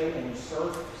sacrificially, and you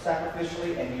served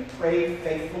sacrificially, and you prayed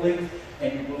faithfully,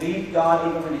 and you believed God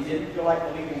even when you didn't feel like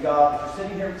believing God, but you're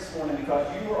sitting here this morning because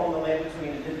you were on the land between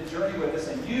and did the journey with us,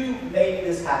 and you made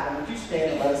this happen. Would you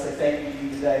stand and let us say thank you to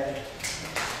you today?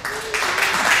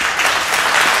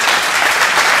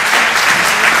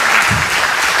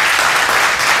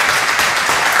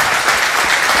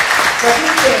 So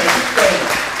keep standing, keep standing.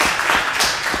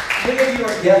 Many of you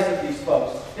are guests of these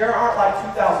folks. There aren't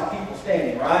like 2,000 people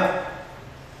standing, right?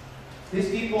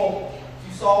 These people,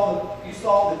 you saw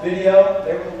the video.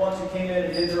 They were the ones who came in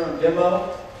and did their own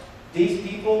demo. These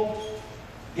people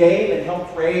gave and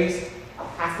helped raise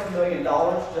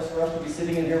 $500,000 just for us to be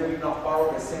sitting in here. We've not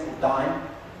borrowed a single dime.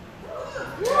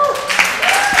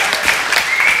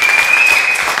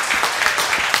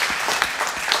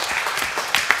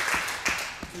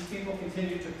 People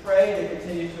continue to pray, they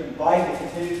continue to invite, they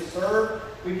continue to serve.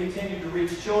 We continue to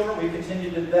reach children, we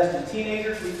continue to invest in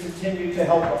teenagers, we continue to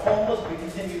help the homeless, we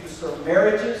continue to serve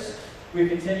marriages. We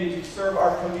continue to serve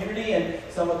our community and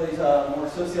some of these more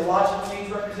sociological needs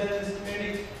represented in this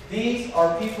community. These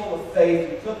are people of faith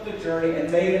who took the journey and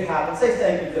made it happen. Say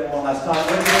thank you to them one last time. Go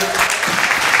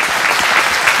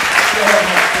ahead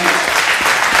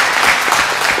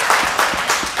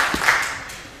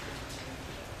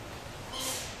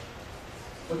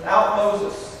and without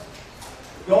Moses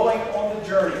going on the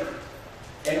journey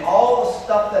and all the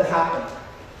stuff that happened,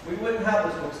 we wouldn't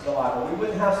have those books of the Bible. We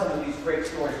wouldn't have some of these great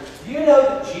stories. Do you know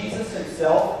that Jesus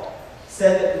himself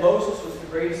said that Moses was the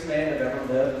greatest man that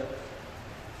ever lived?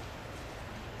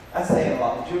 That's saying a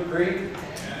lot. Would you agree?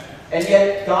 And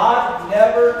yet God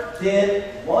never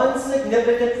did one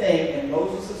significant thing in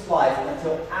Moses' life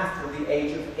until after the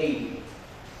age of 80.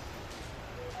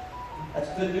 That's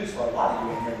good news for a lot of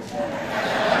you in here this morning.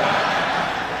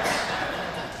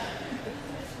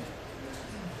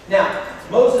 Now,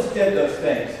 Moses did those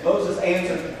things. Moses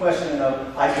answered the question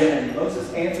of identity.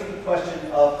 Moses answered the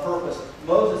question of purpose.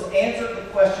 Moses answered the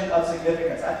question of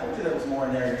significance. I told you there was more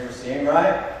in there than you were seeing,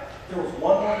 right? There was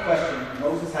one more question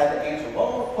Moses had to answer.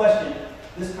 One more question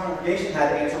this congregation had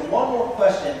to answer. One more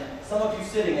question some of you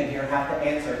sitting in here have to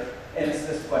answer. And it's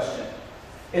this question.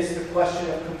 It's the question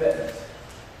of commitment.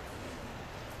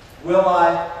 Will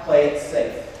I play it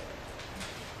safe?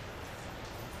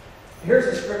 Here's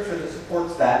the scripture that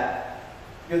supports that.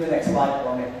 Give the next slide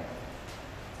for me.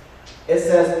 It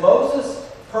says, Moses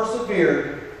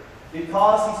persevered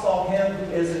because he saw him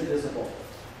who is invisible.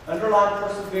 Underline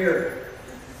persevered.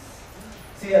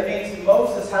 See, that means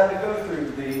Moses had to go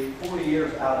through the 40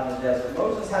 years out in the desert.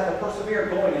 Moses had to persevere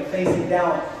going and facing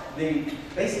down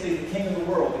basically the king of the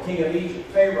world, the king of Egypt,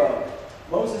 Pharaoh.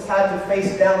 Moses had to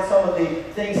face down some of the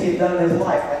things he had done in his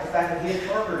life, like the fact that he had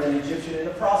murdered an Egyptian in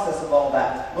the process of all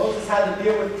that. Moses had to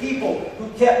deal with people who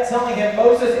kept telling him,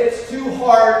 Moses, it's too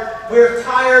hard, we're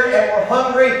tired and we're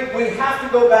hungry, we have to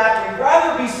go back, we'd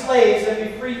rather be slaves than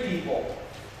be free people.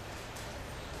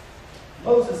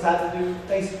 Moses had to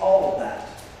face all of that.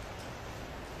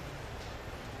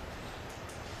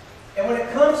 And when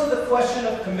it comes to the question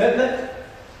of commitment,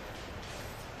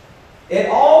 it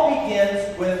all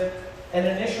begins with an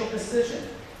initial decision.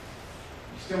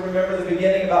 You still remember the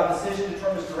beginning about decision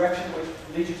determines direction, which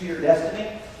leads you to your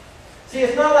destiny? See,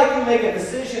 it's not like you make a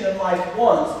decision in life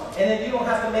once, and then you don't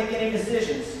have to make any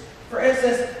decisions. For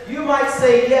instance, you might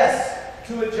say yes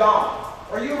to a job,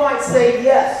 or you might say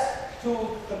yes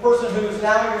to the person who is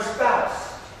now your spouse.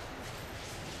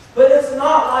 But it's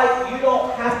not like you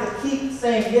don't have to keep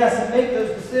saying yes and make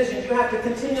those decisions. You have to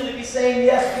continually be saying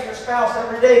yes to your spouse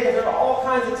every day because there are all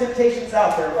kinds of temptations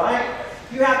out there, right?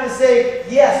 You have to say,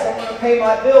 yes, I'm going to pay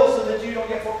my bills so that you don't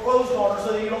get foreclosed on or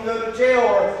so that you don't go to jail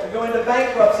or go into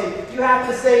bankruptcy. You have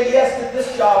to say yes to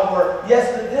this job or yes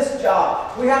to this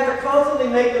job. We have to constantly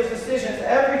make those decisions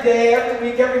every day, every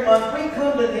week, every month. We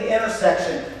come to the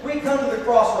intersection. We come to the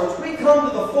crossroads. We come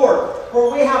to the fork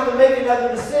where we have to make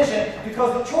another decision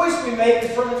because the choice we make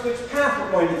determines which path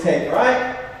we're going to take,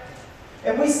 right?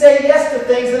 And we say yes to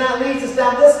things, and that leads us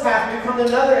down this path. We come to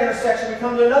another intersection. We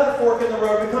come to another fork in the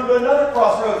road. We come to another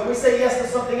crossroads. We say yes to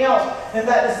something else, and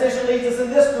that decision leads us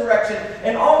in this direction.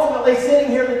 And ultimately,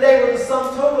 sitting here today, we're the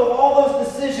sum total of all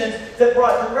those decisions that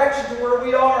brought direction to where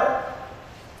we are.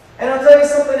 And I'll tell you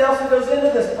something else that goes into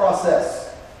this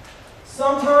process.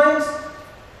 Sometimes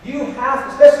you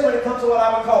have, especially when it comes to what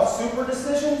I would call super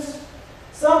decisions,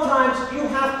 sometimes you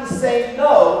have to say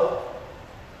no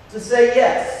to say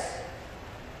yes.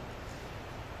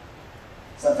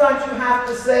 Sometimes you have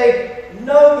to say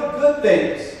no to good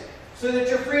things so that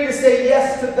you're free to say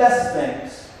yes to best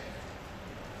things.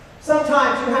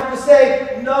 Sometimes you have to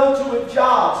say no to a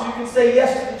job so you can say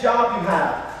yes to the job you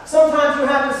have. Sometimes you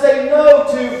have to say no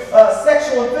to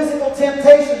sexual and physical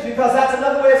temptations because that's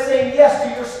another way of saying yes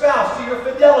to your spouse, to your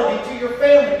fidelity, to your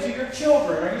family, to your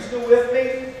children. Are you still with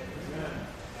me?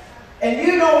 And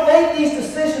you don't make these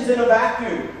decisions in a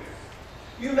vacuum.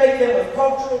 You make them with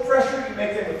cultural pressure, you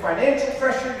make them with financial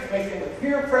pressure, you make them with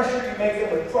peer pressure, you make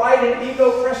them with pride and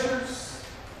ego pressures.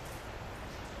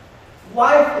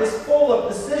 Life is full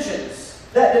of decisions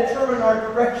that determine our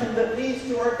direction that leads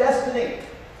to our destiny.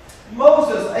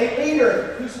 Moses, a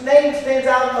leader whose name stands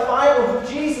out in the Bible,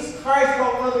 who Jesus Christ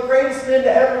called one of the greatest men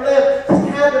to ever live,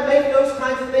 had to make those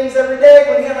kinds of things every day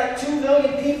when he had like 2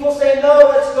 million people saying, no,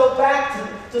 let's go back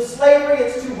to slavery,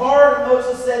 it's too hard. And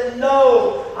Moses said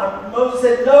no. Moses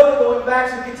said no to going back,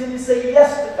 so he continued to say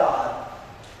yes to God.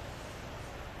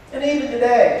 And even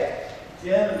today,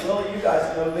 Jim and Willie, you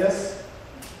guys know this,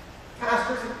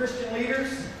 pastors and Christian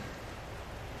leaders,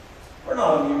 we're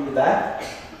not immune to that.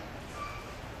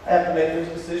 I have to make those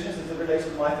decisions as it relates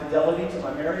to my fidelity to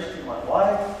my marriage, to my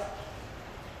wife,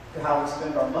 to how we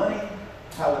spend our money,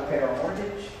 how we pay our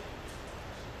mortgage.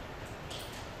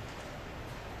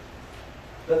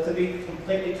 But to be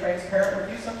completely transparent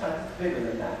with you, sometimes it's bigger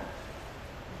than that.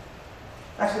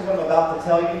 Actually, what I'm about to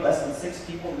tell you, less than 6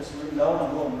 people in this room know, and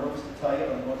I'm a little nervous to tell you,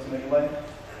 but I'm going to anyway.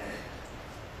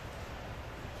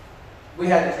 We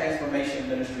had the Transformation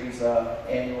Ministries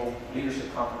annual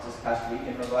leadership conference this past week,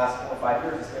 and for the last 4 or 5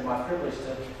 years, it's been my privilege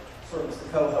to serve as the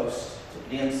co-host,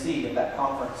 the MC of that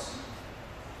conference.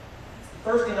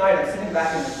 Thursday night, I'm sitting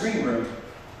back in the green room.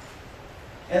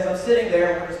 As I'm sitting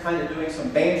there, we're just kind of doing some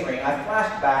bantering. I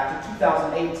flashed back to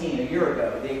 2018, a year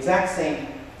ago, the exact same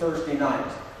Thursday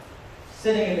night.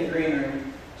 Sitting in the green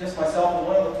room, just myself and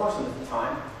one other person at the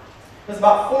time. It was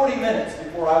about 40 minutes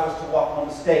before I was to walk on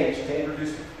the stage to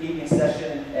introduce the evening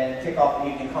session and kick off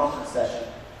the evening conference session.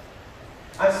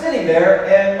 I'm sitting there,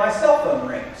 and my cell phone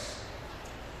rings.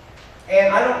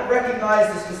 And I don't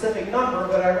recognize the specific number,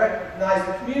 but I recognize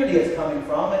the community it's coming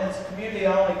from, and it's a community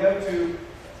I only go to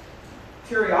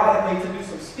periodically to do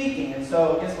some speaking, and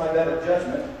so against my better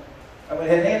judgment, I went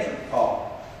ahead and answered the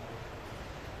call.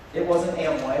 It wasn't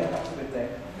Amway, that's a good thing.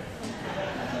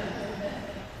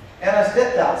 And I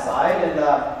stepped outside, and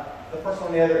the person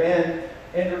on the other end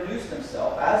introduced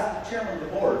himself as the chairman of the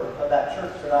board of that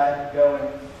church that I go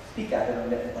and speak at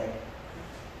intermittently.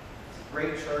 It's a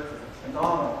great church, with a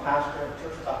phenomenal pastor, a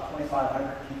church of about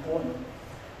 2,500 people,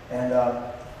 and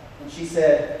she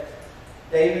said,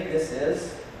 "David, this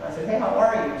is." I said, "Hey, how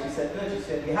are you?" And she said, "Good." She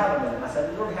said, "Do you have a minute?" And I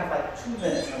said, "We literally have like 2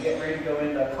 minutes. I'm getting ready to go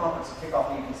into a conference and kick off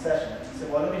the evening session." And she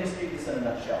said, "Well, let me just give you this in a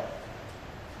nutshell."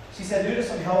 She said, "Due to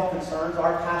some health concerns,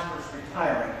 our pastor's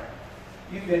retiring.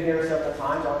 You've been here several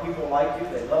times. Our people like you.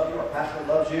 They love you. Our pastor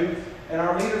loves you. And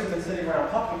our leaders have been sitting around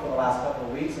talking for the last couple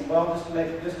of weeks. And well,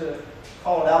 just to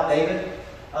call it out, David,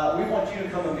 we want you to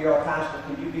come and be our pastor.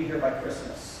 Can you be here by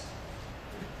Christmas?"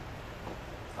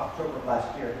 October of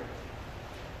last year.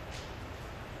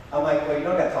 I'm like, "Well, you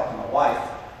don't got to talk to my wife."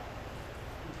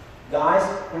 Guys,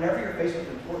 whenever you're faced with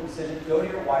an important decision, go to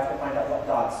your wife to find out what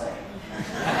God's saying.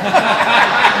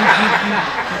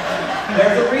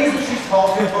 There's a reason she's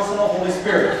called your personal Holy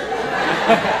Spirit.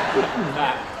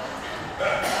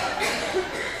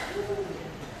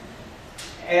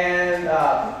 And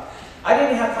I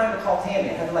didn't have time to call Tammy.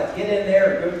 I had to get in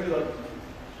there and go through the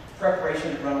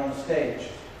preparation to run on the stage.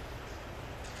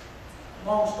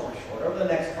 Long story short, over the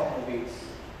next couple of weeks,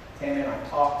 Tammy and I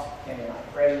talked, Tammy and I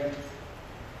prayed.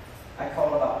 I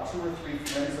called about 2 or 3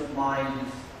 friends of mine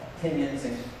whose opinions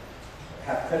and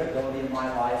have credibility in my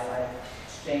life. I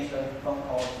exchanged a phone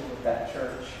call or two with that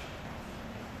church.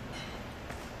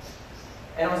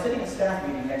 And I was sitting in a staff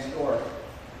meeting next door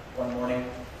one morning,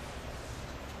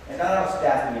 and got out of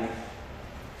staff meeting,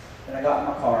 and I got in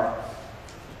my car.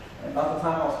 And about the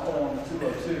time I was pulling on the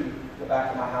 202 to go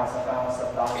back to my house, I found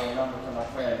myself dialing a number to my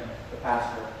friend, the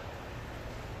pastor.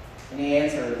 And he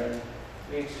answered, and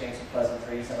we exchanged some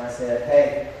pleasantries, and I said,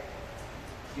 "Hey,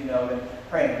 you know, I've been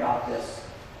praying about this,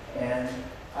 and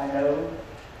I know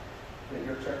that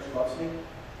your church loves me,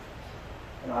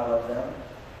 and I love them,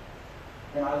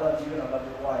 and I love you, and I love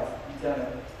your wife. You've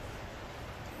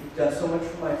done so much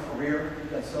for my career,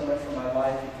 you've done so much for my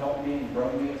life, you've helped me and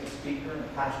grown me as a speaker, and a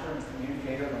pastor, and a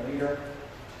communicator, and a leader,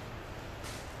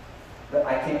 but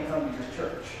I can't come to your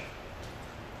church."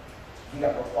 He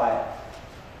got real quiet.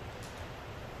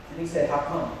 And he said, "How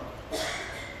come?"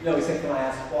 No, he said, "Can I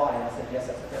ask why?" And I said, "Yes,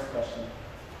 that's a fair question."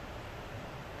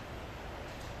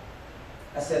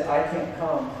 I said, "I can't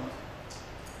come,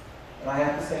 and I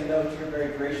have to say no to your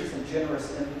very gracious and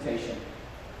generous invitation.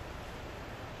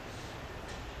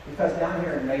 Because down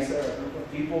here in Mesa, a group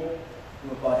of people who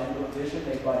have bought into a vision,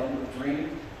 they've bought into a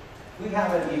dream. We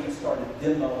haven't even started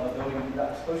demo on a building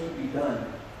that's supposed to be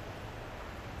done.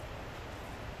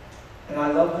 And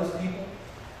I love those people.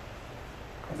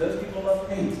 And those people love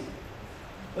me.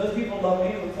 Those people love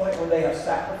me to the point where they have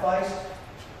sacrificed,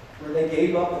 where they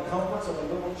gave up the comforts of a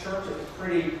little church that was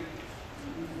pretty,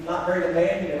 not very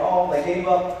demanding at all. They gave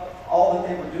up all that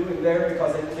they were doing there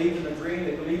because they believed in the dream,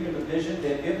 they believed in the vision, they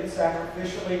had given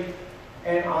sacrificially.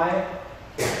 And I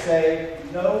say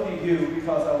no to you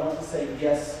because I want to say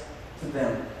yes to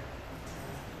them."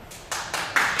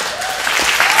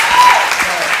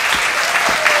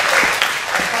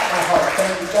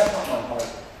 That's not my heart.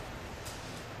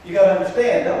 You got to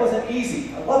understand, that wasn't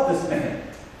easy. I love this man.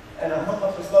 And I hung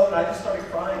up the phone and I just started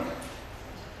crying.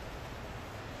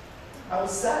 I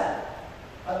was sad.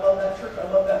 I love that church. I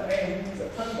love that man. He means a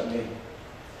ton to me.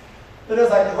 But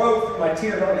as I drove through my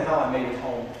tears, I don't know how I made it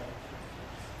home.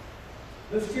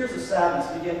 Those tears of sadness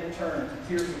began to turn to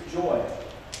tears of joy.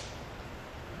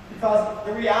 Because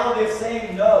the reality of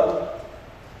saying no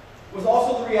was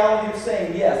also the reality of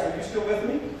saying yes. Are you still with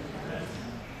me?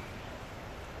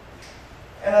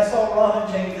 And I saw Ron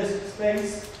and Jane Disc's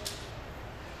face,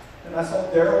 and I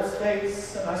saw Daryl's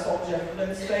face, and I saw Jeff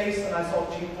Lynn's face, and I saw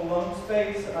Gene Palone's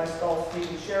face, and I saw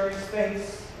Stephen Sherry's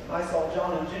face, and I saw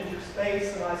John and Ginger's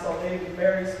face, and I saw David and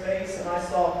Mary's face, and I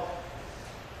saw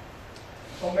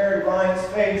Mary Ryan's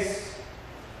face,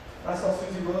 and I saw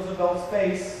Susie Roosevelt's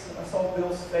face, and I saw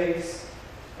Bill's face,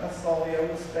 and I saw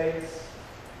Leona's face,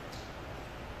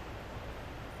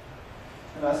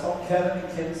 and I saw Kevin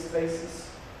and Ken's faces,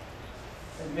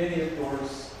 and many of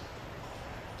yours.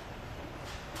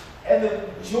 And the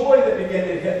joy that began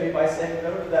to hit me by saying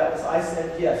no to that was I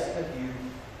said yes to you.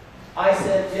 I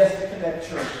said yes to Connect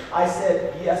Church. I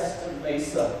said yes to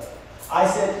Mesa. I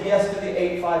said yes to the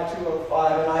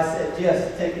 85205, and I said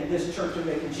yes to taking this church and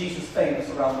making Jesus famous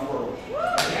around the world.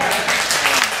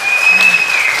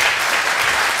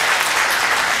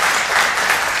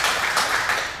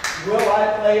 Will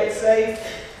I play it safe?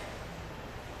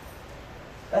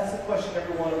 That's the question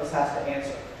every one of us has to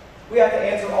answer. We have to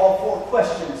answer all four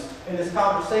questions in this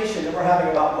conversation that we're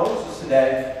having about Moses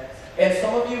today. And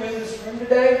some of you in this room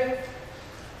today,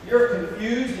 you're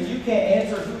confused and you can't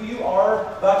answer who you are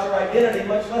about your identity,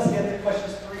 much less get to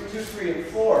questions 2, 3, and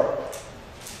 4.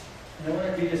 And I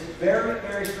want to be just very,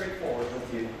 very straightforward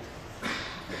with you.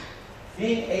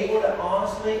 Being able to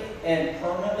honestly and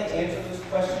permanently answer those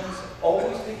questions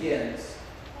always begins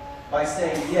by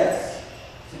saying yes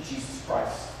to Jesus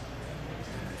Christ.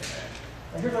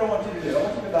 Now here's what I want you to do. I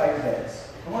want you to bow your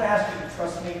heads. I want to ask you to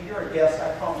trust me. If you're a guest,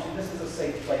 I promise you this is a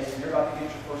safe place and you're about to get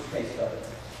your first taste of it.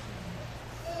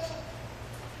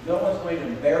 No one's going to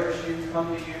embarrass you,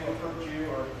 come to you, or hurt you,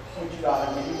 or point you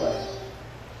out in any way.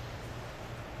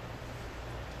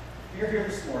 If you're here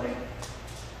this morning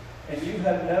and you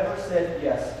have never said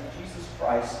yes to Jesus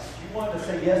Christ, if you wanted to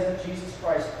say yes to Jesus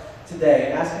Christ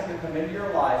today and ask Him to come into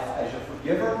your life as your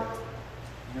forgiver,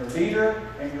 your leader,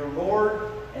 and your Lord,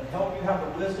 and help you have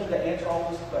the wisdom to answer all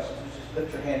those questions, just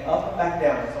lift your hand up and back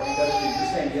down. That's all you got to do.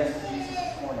 You're saying yes to Jesus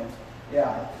this morning.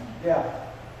 Yeah.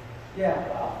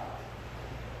 Wow.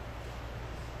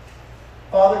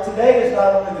 Father, today is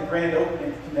not only the grand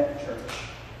opening of Connect Church.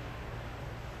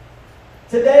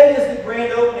 Today is the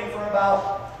grand opening for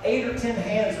about 8 or 10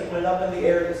 hands that went up in the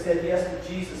air that said yes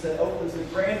to Jesus, that opens the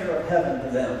grandeur of heaven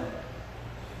to them.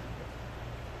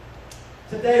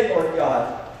 Today, Lord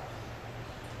God,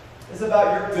 is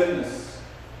about your goodness,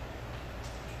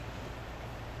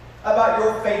 about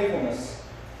your faithfulness,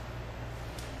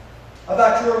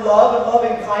 about your love and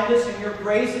loving kindness and your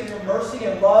grace and your mercy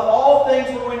and love, all things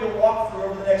we're going to walk through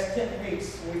over the next 10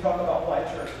 weeks when we talk about Why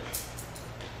Church.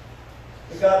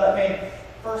 But God, let me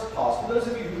first pause. For those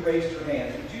of you who raised your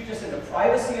hands, would you just in the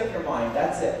privacy of your mind,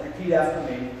 that's it, repeat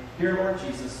after me. Dear Lord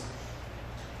Jesus,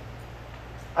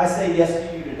 I say yes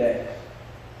to you today.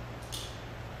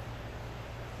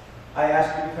 I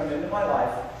ask you to come into my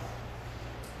life.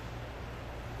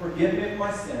 Forgive me of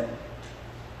my sin.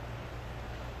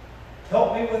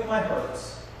 Help me with my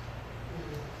hurts.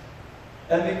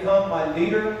 And become my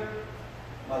leader,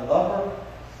 my lover,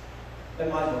 and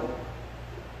my Lord.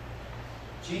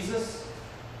 Jesus,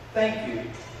 thank you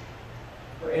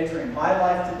for entering my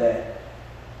life today.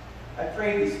 I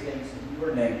pray these things in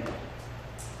your name.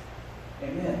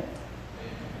 Amen.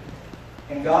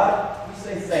 And God, we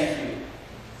say thank you.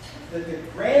 That the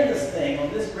grandest thing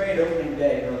on this great opening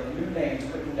day are the new names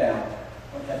written down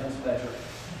on heaven's ledger.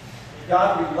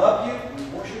 God, we love you, we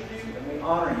worship you, and we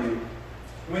honor you.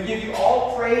 And we give you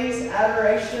all praise,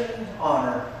 adoration, and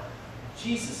honor. In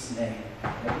Jesus' name.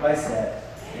 Everybody said,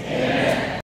 Amen.